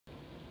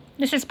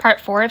This is part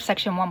 4 of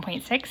section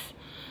 1.6.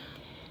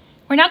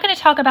 We're now going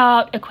to talk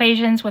about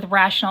equations with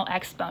rational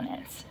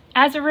exponents.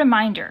 As a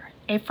reminder,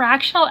 a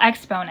fractional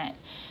exponent,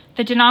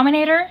 the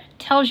denominator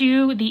tells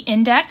you the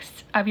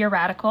index of your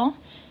radical,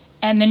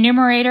 and the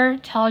numerator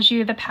tells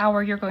you the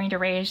power you're going to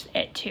raise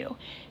it to.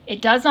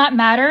 It does not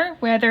matter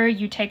whether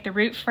you take the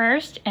root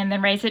first and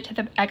then raise it to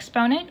the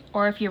exponent,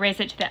 or if you raise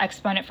it to the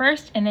exponent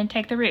first and then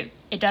take the root.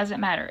 It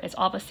doesn't matter. It's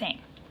all the same.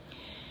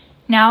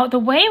 Now, the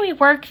way we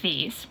work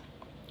these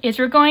is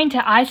we're going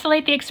to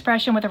isolate the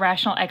expression with a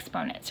rational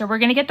exponent. So we're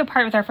going to get the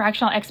part with our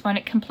fractional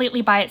exponent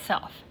completely by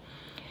itself.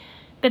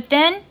 But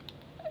then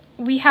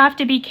we have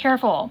to be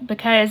careful,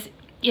 because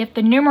if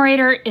the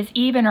numerator is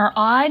even or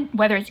odd,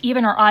 whether it's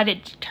even or odd,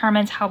 it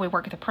determines how we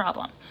work the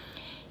problem.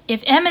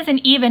 If m is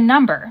an even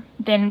number,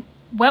 then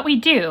what we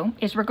do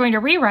is we're going to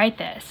rewrite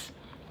this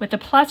with the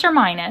plus or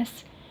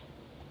minus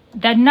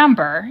the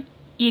number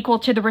equal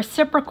to the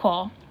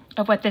reciprocal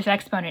of what this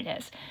exponent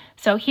is.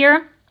 So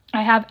here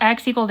I have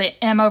x equal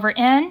to m over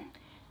n,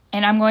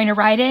 and I'm going to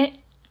write it.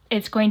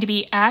 It's going to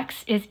be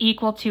x is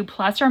equal to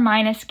plus or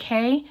minus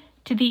k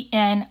to the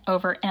n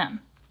over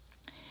m.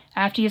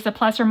 I have to use the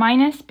plus or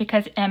minus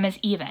because m is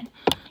even.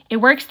 It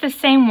works the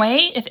same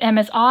way if m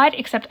is odd,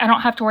 except I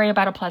don't have to worry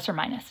about a plus or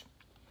minus.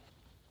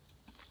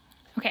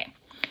 Okay,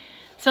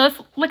 so let's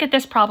look at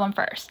this problem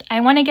first. I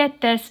want to get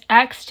this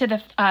x to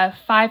the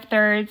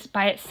 5/3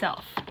 by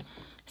itself.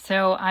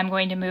 So I'm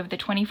going to move the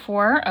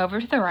 24 over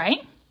to the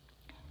right.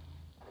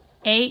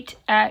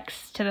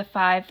 8x to the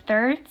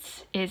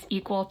 5/3 is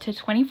equal to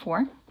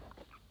 24.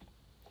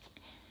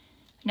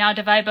 Now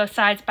divide both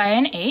sides by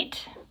an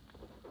 8.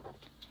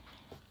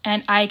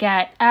 And I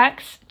get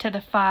x to the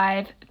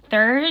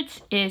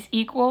 5/3 is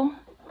equal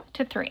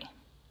to 3.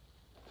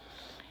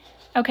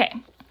 Okay,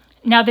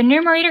 now the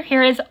numerator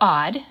here is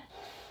odd,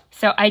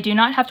 so I do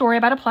not have to worry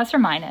about a plus or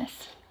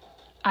minus.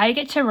 I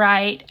get to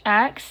write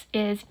x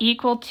is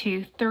equal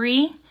to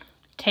 3.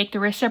 Take the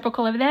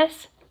reciprocal of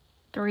this,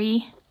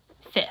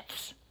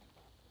 3/5.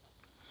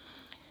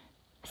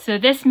 So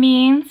this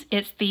means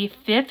it's the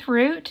 5th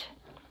root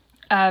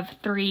of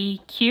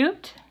 3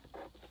 cubed,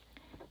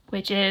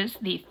 which is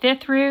the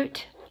 5th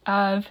root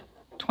of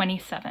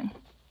 27.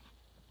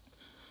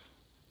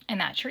 And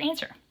that's your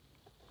answer.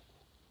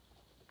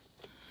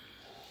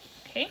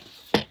 Okay.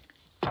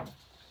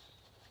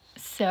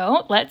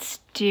 So let's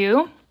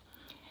do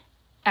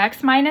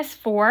x minus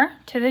 4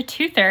 to the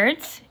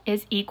 2/3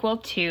 is equal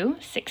to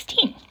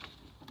 16.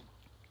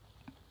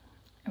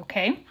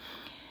 Okay.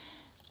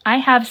 I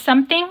have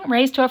something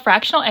raised to a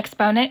fractional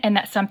exponent, and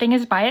that something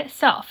is by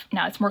itself.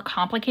 Now, it's more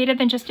complicated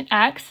than just an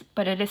x,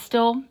 but it is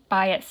still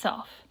by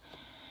itself.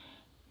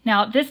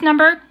 Now, this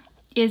number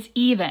is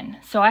even,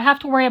 so I have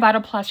to worry about a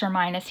plus or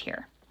minus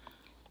here.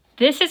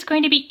 This is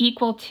going to be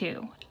equal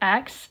to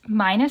x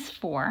minus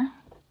 4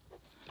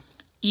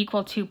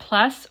 equal to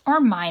plus or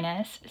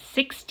minus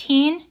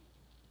 16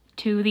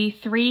 to the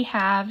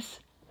 3/2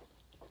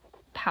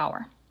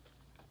 power.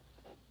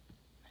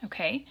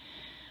 Okay,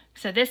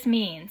 so this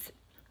means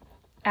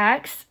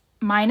x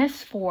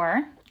minus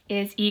 4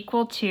 is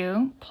equal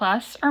to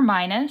plus or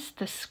minus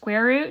the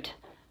square root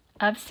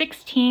of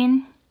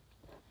 16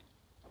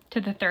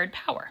 to the 3rd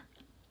power.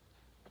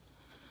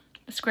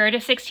 The square root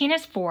of 16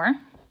 is 4.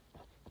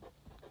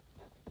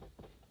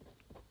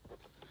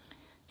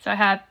 So I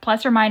have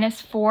plus or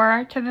minus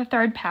 4 to the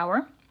 3rd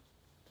power.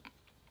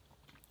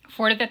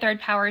 4 to the 3rd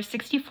power is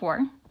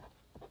 64.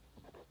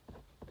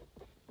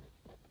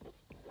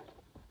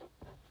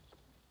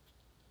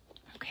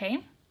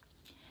 Okay.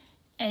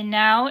 And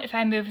now if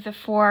I move the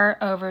 4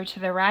 over to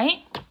the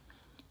right,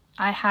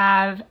 I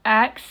have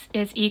x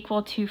is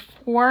equal to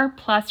 4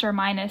 plus or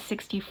minus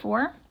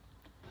 64.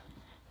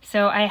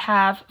 So I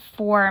have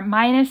 4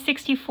 minus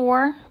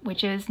 64,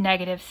 which is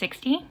negative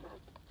 60.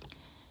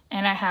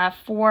 And I have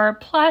 4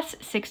 plus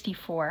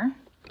 64,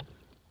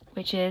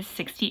 which is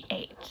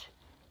 68.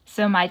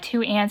 So my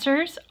two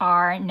answers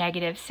are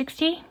negative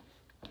 60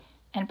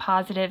 and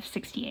positive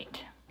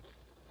 68.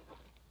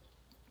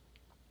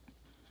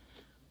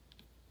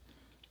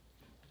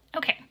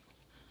 Okay,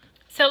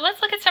 so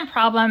let's look at some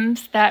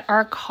problems that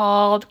are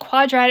called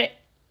quadratic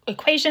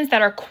equations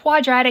that are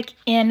quadratic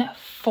in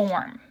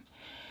form.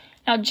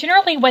 Now,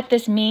 generally what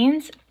this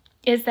means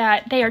is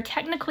that they are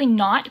technically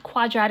not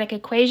quadratic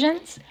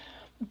equations,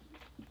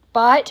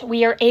 but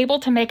we are able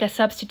to make a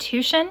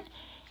substitution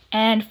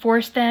and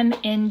force them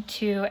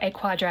into a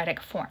quadratic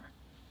form.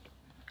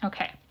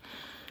 Okay,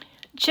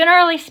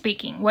 generally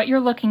speaking, what you're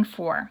looking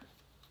for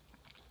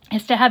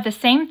is to have the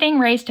same thing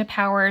raised to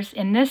powers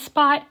in this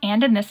spot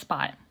and in this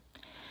spot.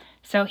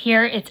 So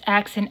here it's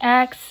x and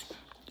x,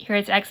 here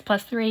it's x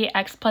plus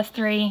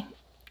 3,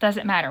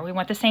 doesn't matter. We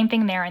want the same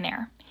thing there and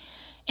there.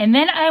 And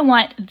then I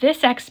want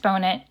this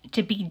exponent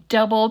to be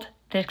doubled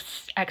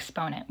this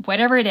exponent,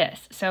 whatever it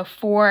is. So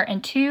 4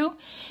 and 2,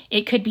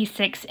 it could be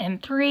 6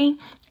 and 3,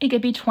 it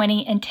could be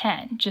 20 and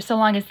 10, just so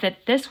long as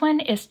that this one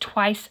is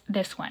twice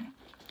this one.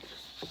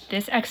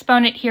 This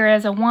exponent here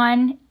is a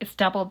 1, it's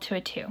doubled to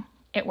a 2.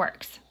 It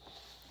works.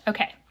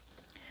 Okay.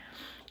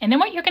 And then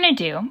what you're going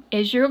to do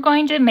is you're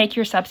going to make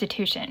your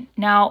substitution.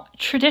 Now,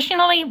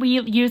 traditionally,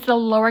 we use the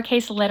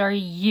lowercase letter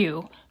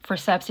u for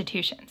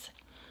substitutions.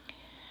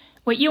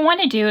 What you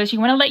want to do is you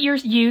want to let your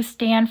u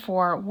stand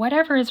for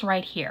whatever is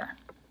right here.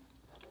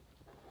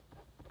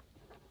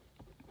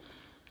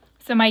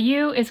 So my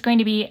u is going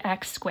to be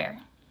x squared.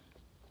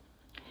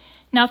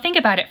 Now think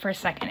about it for a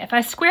second. If I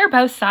square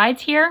both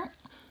sides here,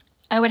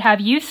 I would have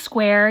u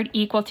squared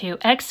equal to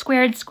x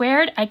squared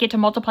squared. I get to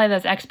multiply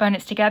those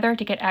exponents together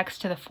to get x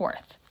to the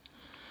 4th.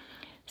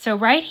 So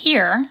right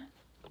here,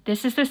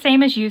 this is the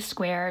same as u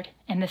squared,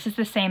 and this is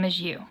the same as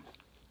u.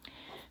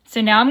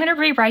 So now I'm going to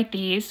rewrite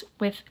these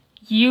with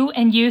u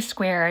and u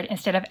squared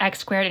instead of x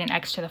squared and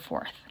x to the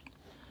 4th.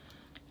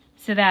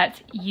 So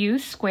that's u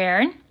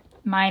squared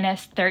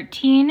minus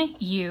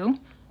 13u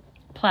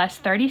plus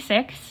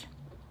 36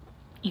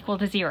 equal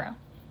to 0.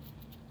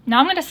 Now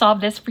I'm going to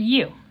solve this for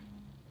u.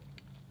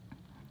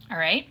 All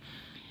right.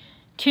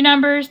 Two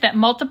numbers that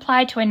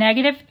multiply to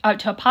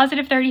a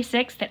positive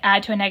 36 that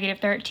add to a negative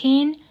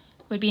 13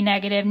 would be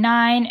negative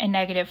 9 and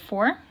negative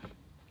 4.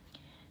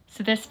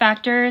 So this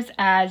factors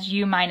as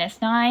u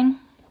minus 9,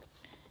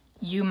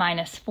 u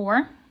minus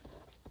 4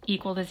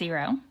 equal to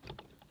 0.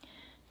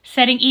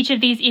 Setting each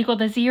of these equal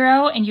to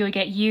 0, and you would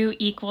get u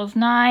equals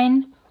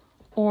 9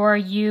 or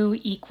u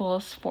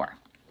equals 4.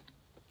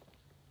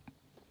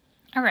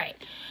 All right.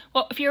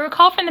 Well, if you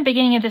recall from the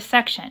beginning of this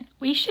section,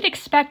 we should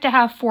expect to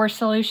have 4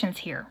 solutions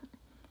here.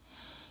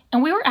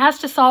 And we were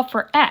asked to solve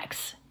for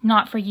x,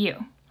 not for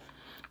u.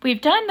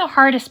 We've done the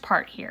hardest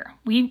part here.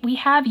 We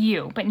have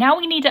u, but now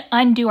we need to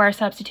undo our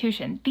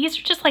substitution. These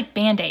are just like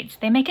Band-Aids.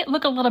 They make it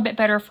look a little bit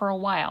better for a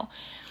while,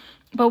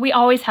 but we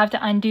always have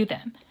to undo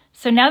them.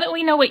 So now that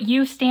we know what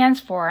u stands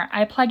for,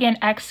 I plug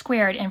in x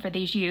squared in for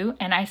these u,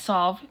 and I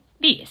solve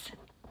these.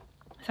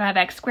 So I have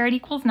x squared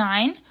equals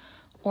 9,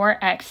 or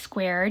x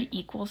squared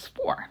equals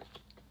 4.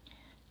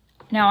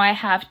 Now I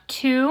have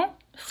 2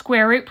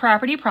 square root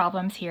property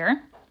problems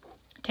here.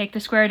 Take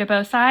the square root of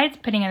both sides,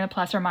 putting in the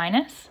plus or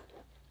minus.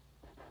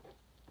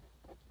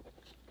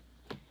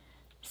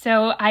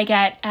 So I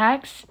get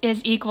x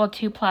is equal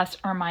to plus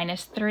or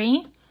minus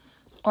 3,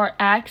 or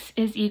x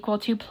is equal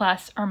to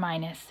plus or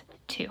minus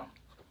 2.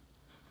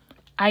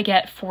 I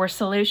get 4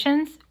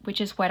 solutions,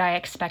 which is what I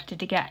expected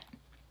to get.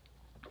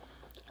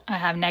 I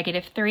have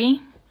negative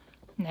 3,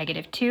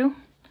 negative 2,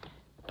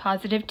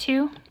 positive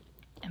 2,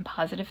 and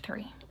positive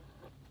 3.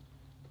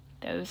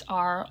 Those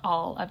are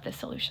all of the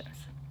solutions.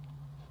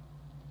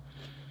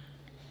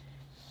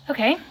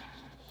 Okay,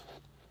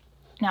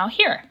 now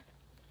here,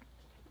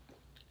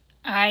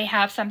 I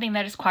have something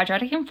that is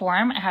quadratic in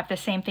form. I have the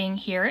same thing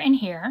here and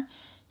here.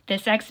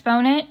 This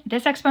exponent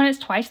is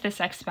twice this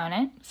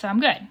exponent, so I'm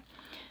good.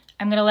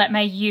 I'm going to let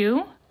my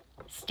u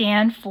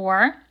stand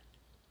for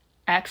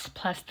x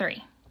plus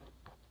 3.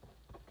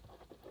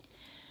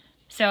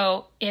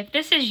 So if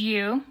this is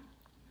u,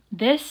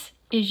 this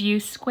is u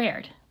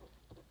squared.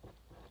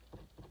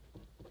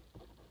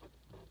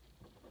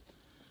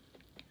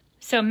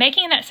 So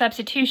making that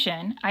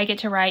substitution, I get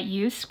to write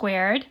u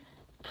squared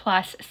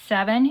plus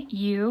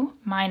 7u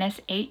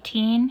minus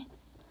 18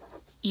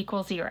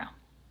 equals 0.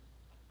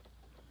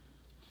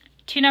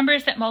 Two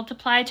numbers that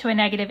multiply to a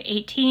negative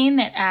 18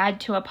 that add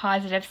to a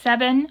positive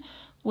 7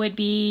 would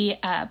be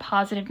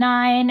positive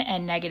 9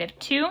 and negative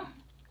 2.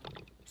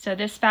 So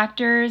this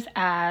factors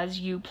as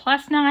u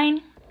plus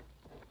 9,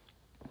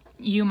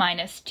 u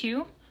minus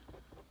 2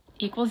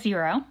 equals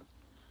 0.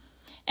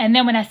 And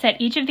then when I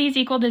set each of these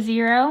equal to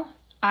 0,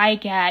 I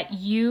get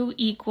u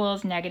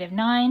equals negative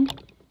 9,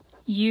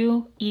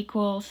 u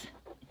equals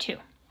 2.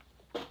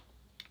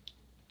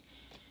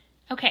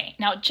 Okay,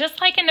 now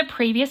just like in the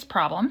previous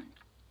problem,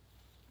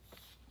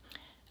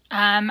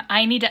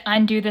 I need to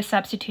undo the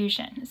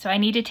substitution. So I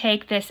need to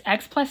take this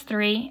x plus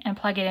 3 and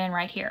plug it in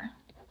right here.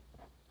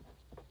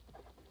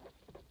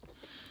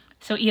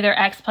 So either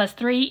x plus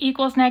 3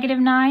 equals negative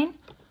 9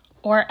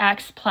 or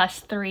x plus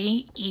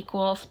 3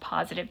 equals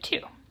positive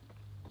 2.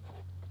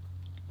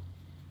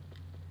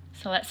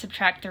 So let's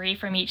subtract 3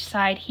 from each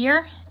side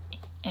here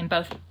in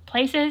both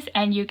places,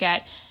 and you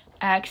get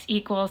x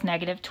equals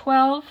negative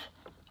 12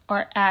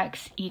 or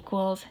x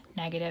equals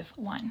negative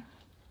 1.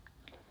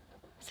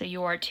 So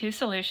your two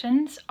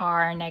solutions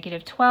are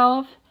negative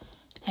 12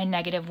 and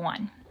negative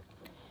 1.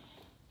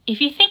 If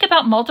you think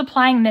about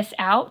multiplying this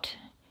out,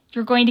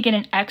 you're going to get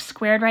an x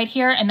squared right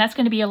here, and that's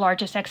going to be your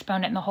largest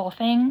exponent in the whole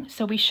thing.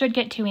 So we should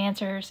get 2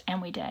 answers, and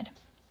we did.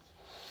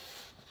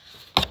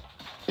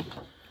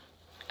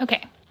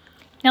 Okay,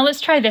 now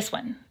let's try this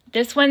one.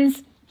 This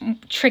one's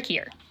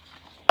trickier.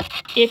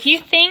 If you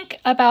think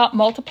about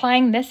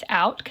multiplying this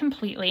out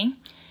completely,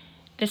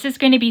 this is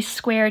going to be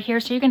squared here,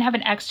 so you're going to have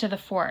an x to the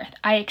 4th.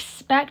 I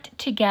expect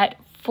to get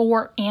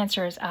 4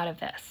 answers out of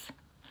this.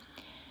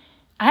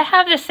 I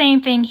have the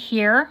same thing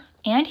here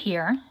and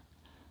here.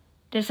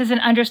 This is an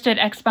understood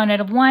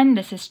exponent of 1.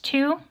 This is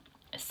 2.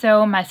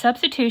 So my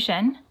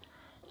substitution,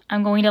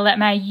 I'm going to let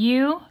my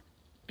u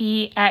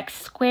be x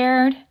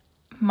squared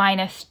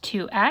minus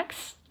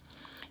 2x.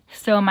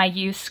 So my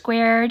u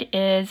squared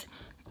is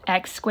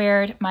x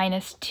squared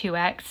minus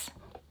 2x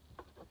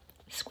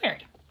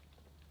squared.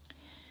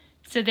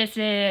 So this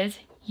is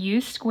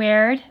u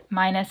squared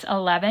minus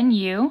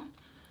 11u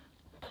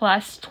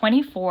plus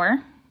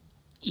 24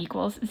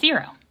 equals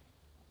 0.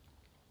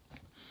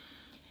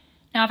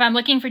 Now if I'm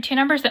looking for two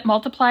numbers that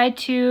multiply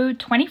to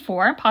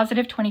 24,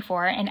 positive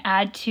 24, and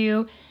add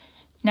to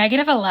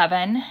negative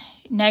 11,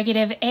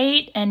 negative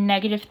 8 and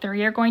negative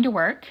 3 are going to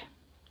work.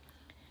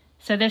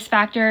 So this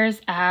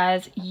factors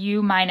as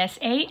u minus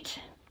 8,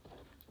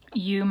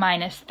 u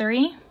minus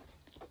 3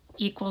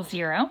 equals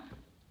 0.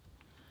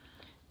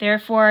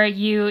 Therefore,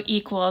 u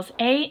equals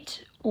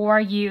 8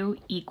 or u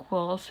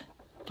equals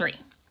 3.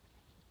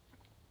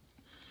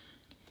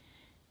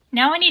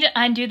 Now I need to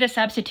undo the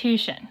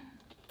substitution.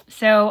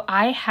 So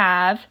I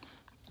have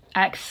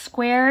x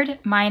squared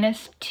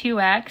minus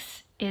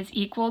 2x is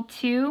equal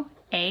to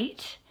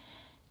 8,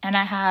 and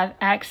I have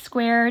x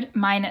squared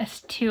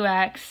minus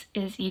 2x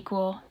is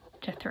equal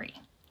to 3.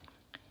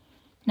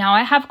 Now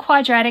I have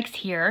quadratics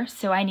here,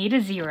 so I need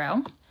a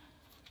 0.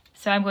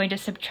 So I'm going to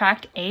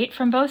subtract 8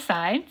 from both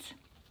sides.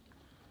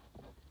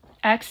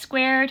 X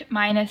squared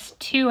minus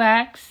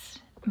 2x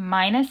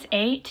minus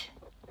 8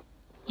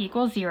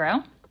 equals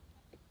 0.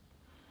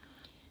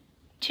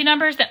 Two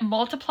numbers that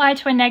multiply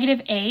to a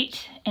negative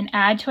 8 and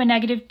add to a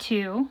negative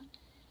 2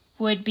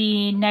 would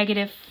be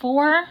negative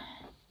 4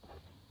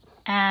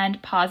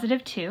 and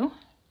positive 2.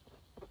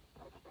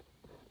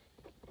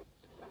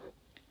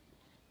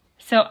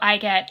 So I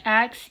get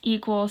x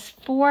equals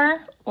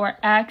 4 or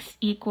x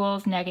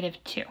equals negative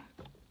 2.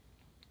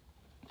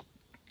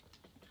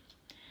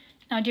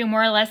 Now do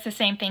more or less the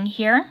same thing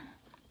here.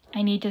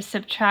 I need to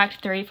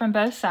subtract 3 from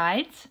both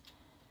sides.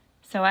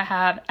 So I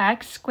have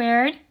x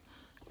squared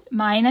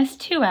minus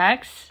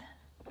 2x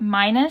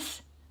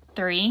minus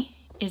 3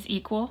 is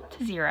equal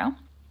to 0.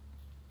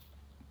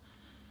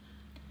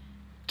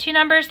 Two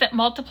numbers that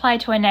multiply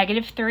to a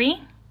negative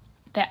 3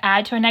 that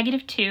add to a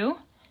negative 2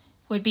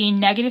 would be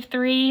negative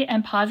 3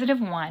 and positive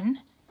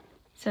 1.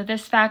 So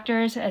this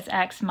factors as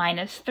x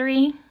minus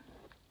 3,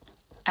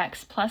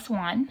 x plus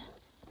 1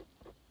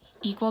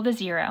 equal to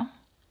 0.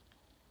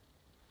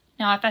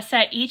 Now if I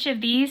set each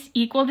of these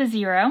equal to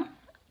 0,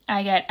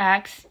 I get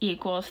x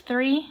equals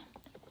 3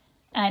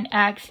 and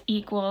x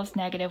equals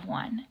negative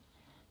 1.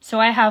 So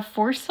I have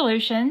 4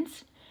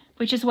 solutions,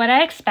 which is what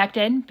I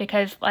expected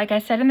because, like I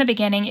said in the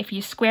beginning, if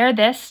you square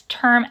this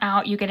term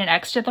out, you get an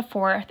x to the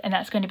 4th, and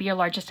that's going to be your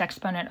largest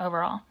exponent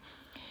overall.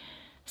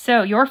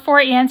 So your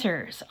 4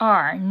 answers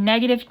are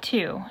negative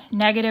 2,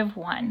 negative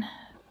 1,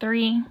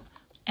 3,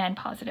 and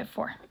positive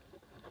 4.